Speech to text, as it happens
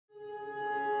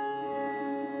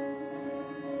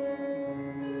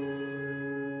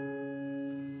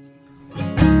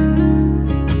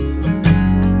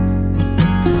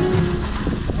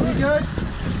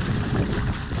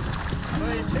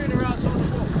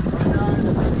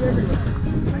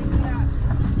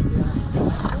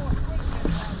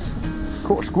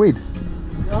squid.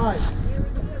 Right.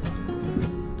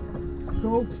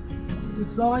 Cool.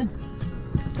 Good sign.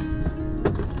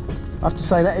 I have to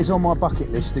say that is on my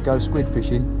bucket list to go squid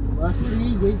fishing. Well, that's pretty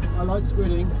easy. I like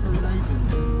squidding. Very lazy.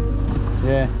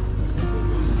 Yeah.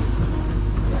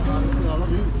 I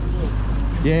love eating it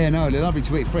too. Yeah, no, they're lovely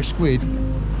to eat fresh squid.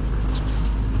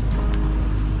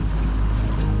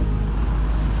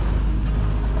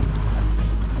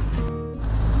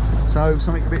 So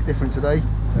something a bit different today.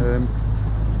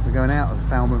 We're going out of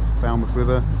Falmouth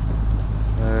River,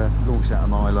 launched out of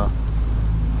Myla,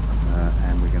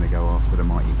 and we're going to go after the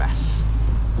mighty bass.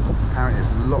 Apparently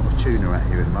there's a lot of tuna out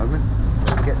here at the moment.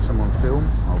 If I get some on film,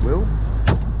 I will.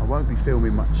 I won't be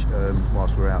filming much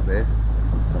whilst we're out there,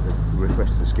 but the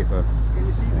request of the skipper, we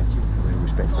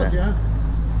respect that.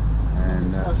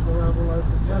 And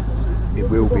it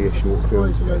will be a short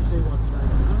film today.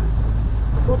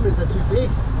 The problem is they're too big.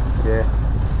 Yeah.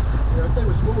 If they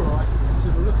were smaller, I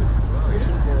could look at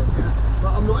fishing for them.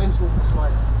 But I'm not into all this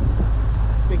like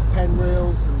big pen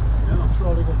reels and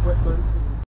trolling equipment.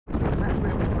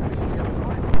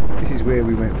 This is where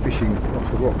we went fishing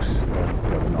off the rocks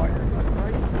the other night.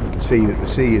 You can see that the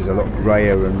sea is a lot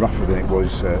greyer and rougher than it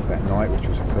was that night, which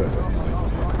was a perfect night.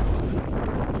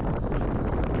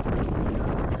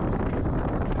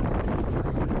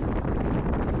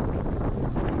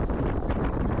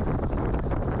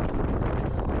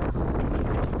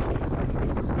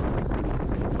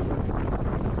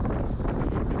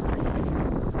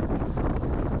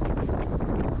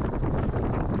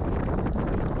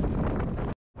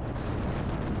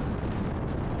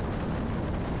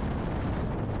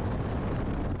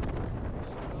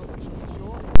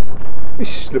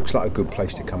 This looks like a good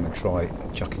place to come and try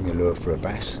chucking a lure for a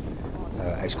bass.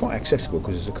 It's quite accessible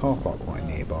because there's a car park quite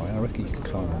nearby, and I reckon you can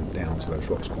climb on down to those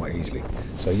rocks quite easily.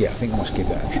 So yeah, I think I must give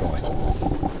that a try.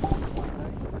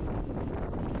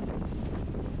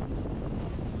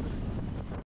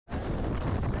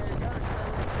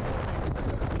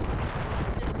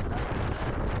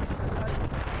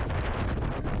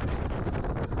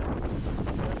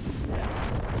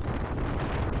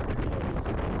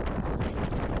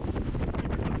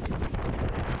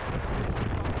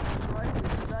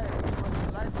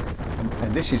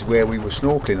 And this is where we were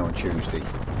snorkelling on Tuesday.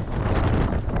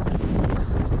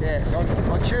 Yeah,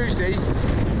 on Tuesday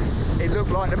it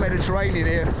looked like the Mediterranean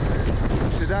here.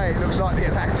 Today it looks like the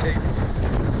Atlantic.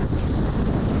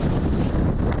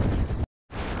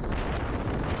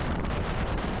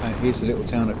 And here's the little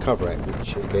town of Coverack,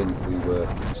 which again we were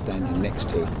standing next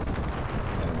to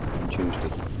on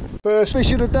Tuesday. First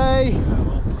fish of the day,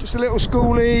 just a little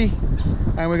schoolie,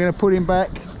 and we're going to put him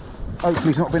back. Hopefully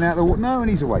he's not been out of the water. No, and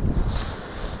he's away. He's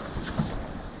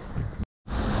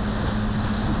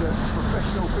a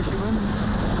professional fisherman.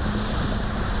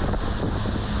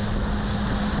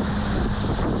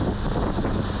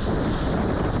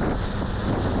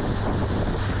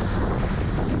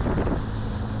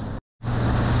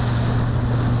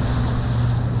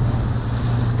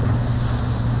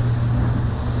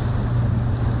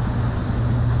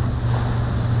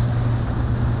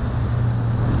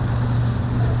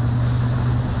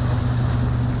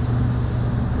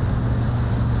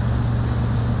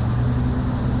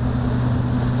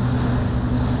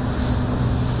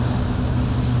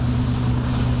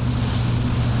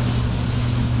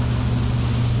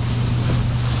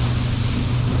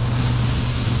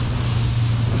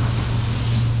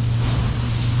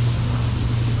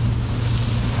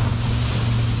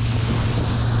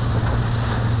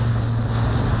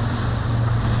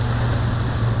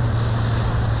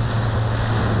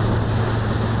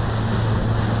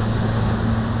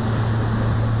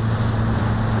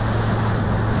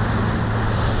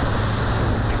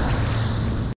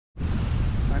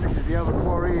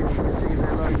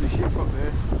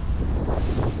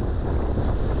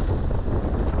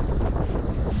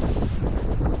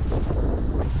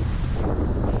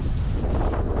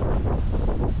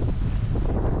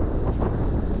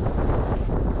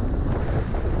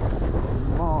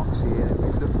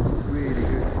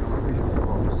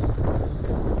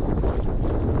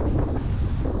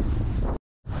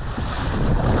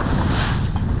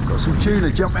 Some tuna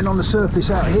jumping on the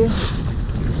surface out here.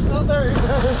 Oh, there he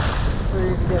goes. There he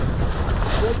is again.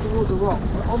 Went towards the rocks,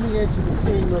 but on the edge of the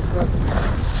seam of the target.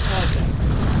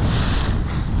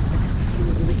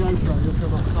 Because with the GoPro, you'll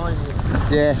come up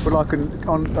tiny. Yeah, but I can,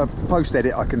 on post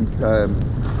edit, I can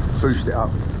boost it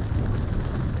up.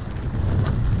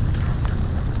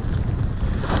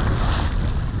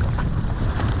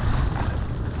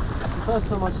 It's the first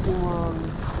time I've seen one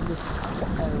in this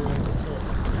area just here.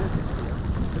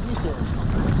 Have you seen it?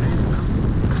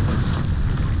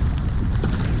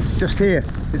 Just here.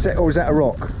 Is that, or is that a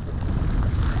rock?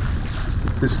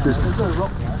 There's no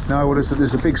rock there. no, well,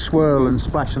 there's a big swirl and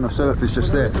splash on the surface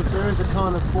just there. There is a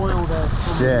kind of boil there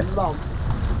from the lump.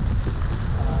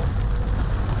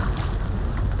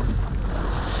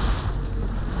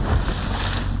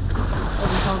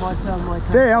 Every time I turn my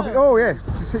camera. There, oh yeah,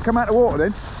 does it come out of the water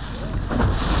then?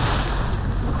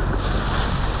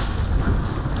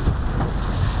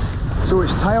 Saw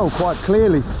its tail quite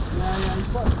clearly. Yeah, he's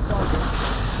quite excited.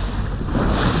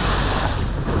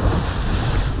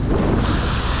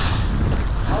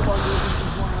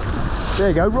 There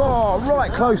you go,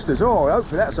 right close to us. Oh,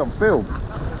 hopefully that's on film.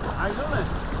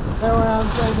 They're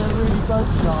around saying they're really boat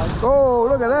shy. Oh,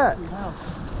 look at that.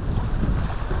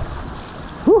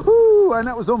 Woohoo! And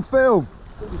that was on film.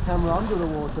 Put your camera under the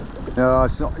water. No,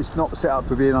 it's not set up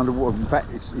for being underwater. In fact,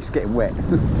 it's getting wet. What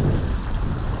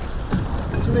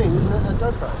do you mean? Isn't it a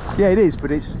GoPro? Yeah, it is,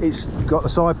 but it's got the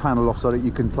side panel off so that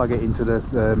you can plug it into the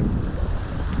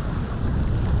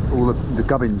all the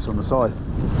gubbins on the side.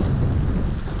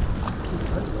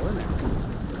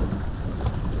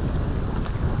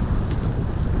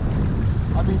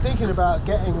 I've been thinking about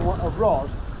getting a rod,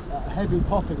 a heavy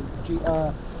popping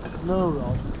lure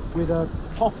rod with a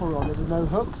popper on it with no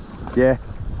hooks. Yeah.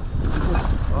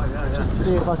 Just to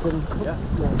see if I can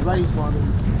raise one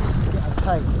and get a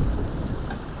take.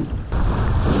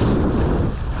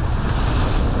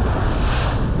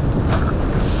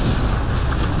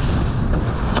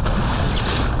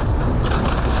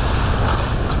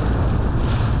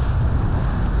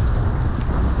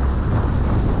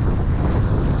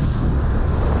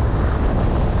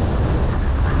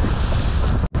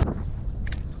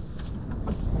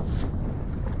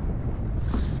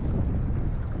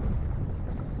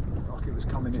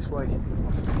 Coming this way.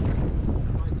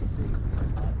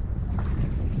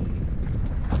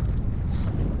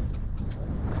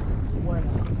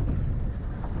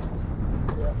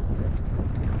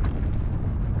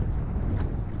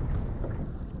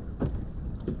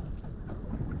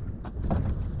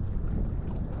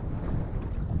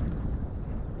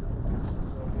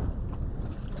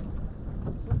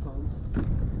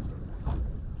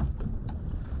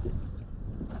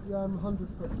 Yeah, 100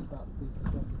 foot's about the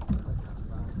deepest one.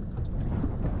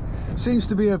 Seems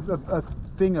to be a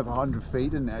thing of 100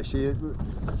 feet, isn't it? Actually,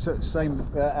 same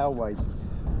our way.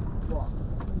 What?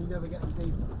 You never get them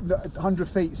deeper. 100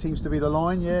 feet seems to be the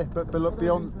line, yeah. But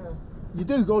beyond, you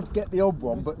do got to get the odd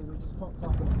one. But just popped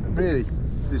up really,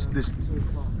 there's a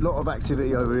lot of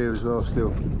activity over here as well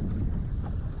still.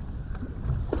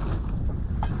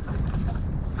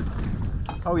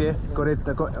 Oh yeah, got it.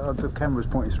 They've got the camera's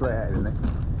pointing straight at it, isn't it?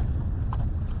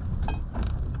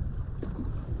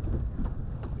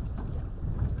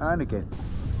 And again.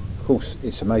 Of course,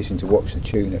 it's amazing to watch the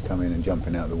tuna come in and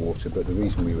jumping out of the water, but the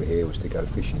reason we were here was to go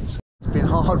fishing. So it's been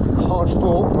hard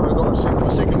fought, but I got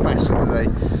my second bass for today,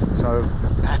 so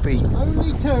happy.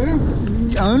 Only two?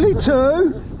 Only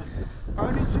two?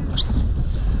 Only two.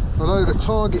 Although the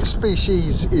target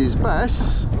species is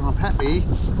bass, I'm happy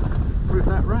with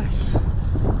that wrasse.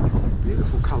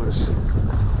 Beautiful colours.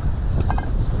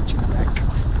 Switch it back.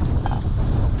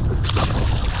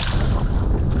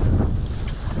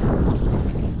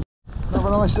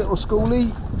 Another nice little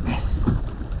schoolie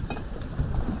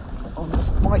on the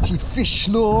mighty fish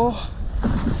snore.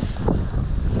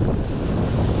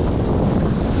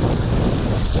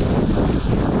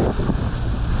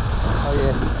 Oh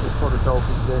yeah, there's a lot of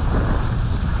dolphins there.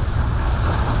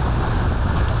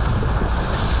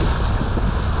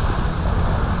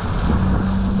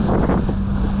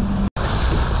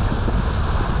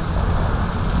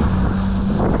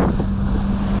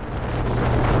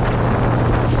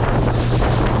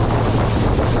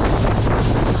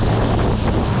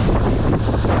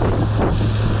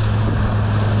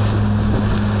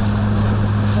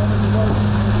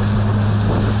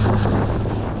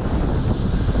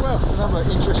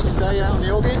 Interesting day out on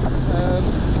the Oggin.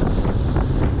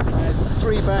 Had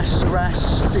 3 bass,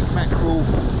 wrasse, big mackerel.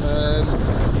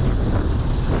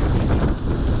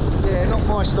 Yeah, not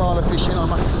my style of fishing, I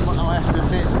have to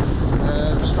admit.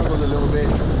 Struggled a little bit,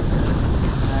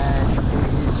 and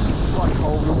it is quite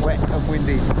cold and wet and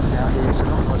windy out here, so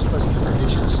not most pleasant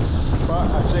conditions.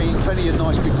 But I've seen plenty of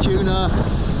nice big tuna,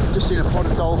 just seen a pod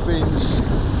of dolphins,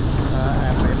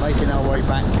 and we're making our way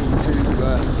back into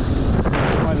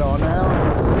Cornwall now.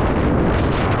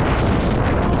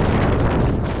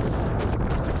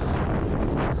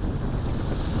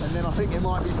 And then I think it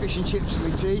might be fish and chips for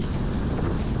me tea.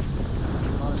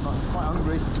 I'm quite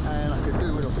hungry and I could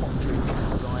do with a hot drink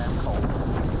because I am cold.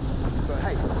 But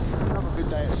hey, another good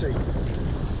day at sea.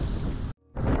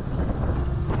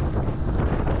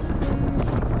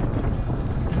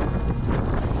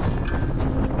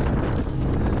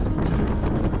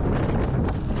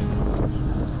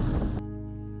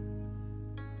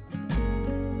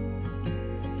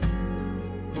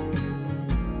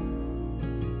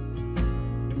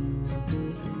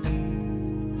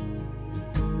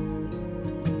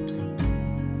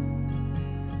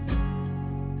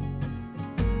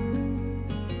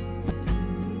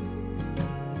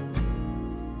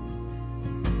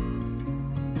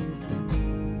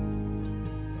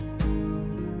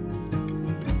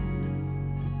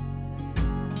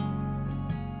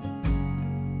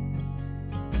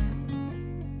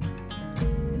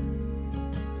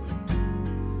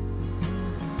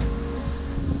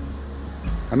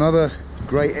 Another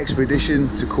great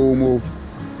expedition to Cornwall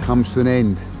comes to an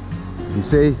end. You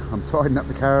see, I'm tidying up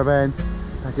the caravan,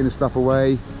 packing the stuff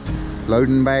away,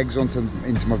 loading bags into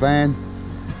my van,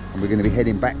 and we're going to be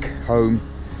heading back home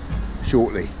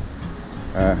shortly.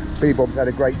 Billy Bob's had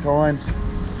a great time.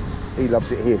 He loves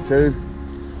it here too,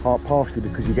 partially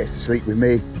because he gets to sleep with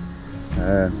me,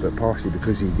 but partially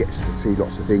because he gets to see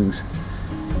lots of things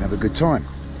and have a good time.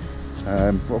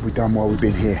 What have we done while we've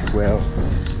been here? Well,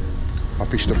 I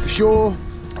fished off the shore,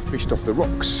 I fished off the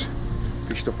rocks,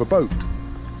 fished off a boat.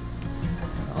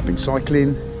 I've been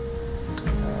cycling,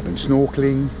 I've been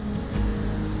snorkelling,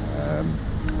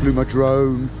 flew my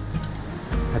drone,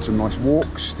 had some nice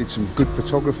walks, did some good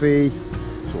photography,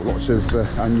 saw lots of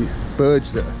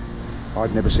birds that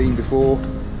I'd never seen before.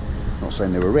 Not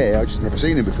saying they were rare, I'd just never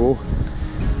seen them before.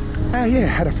 Yeah,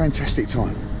 had a fantastic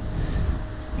time.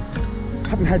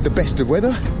 Haven't had the best of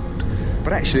weather,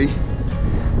 but actually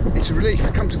it's a relief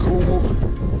to come to Cornwall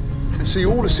and see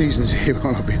all the seasons here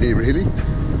while I've been here, really.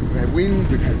 We've had wind,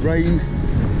 we've had rain,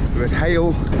 we've had hail,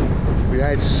 we've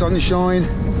had sunshine,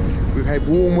 we've had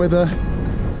warm weather,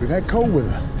 we've had cold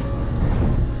weather.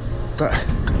 But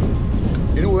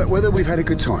in all that weather, we've had a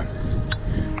good time.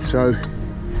 So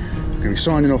I'm going to be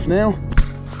signing off now,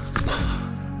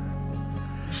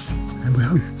 and we're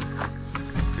home.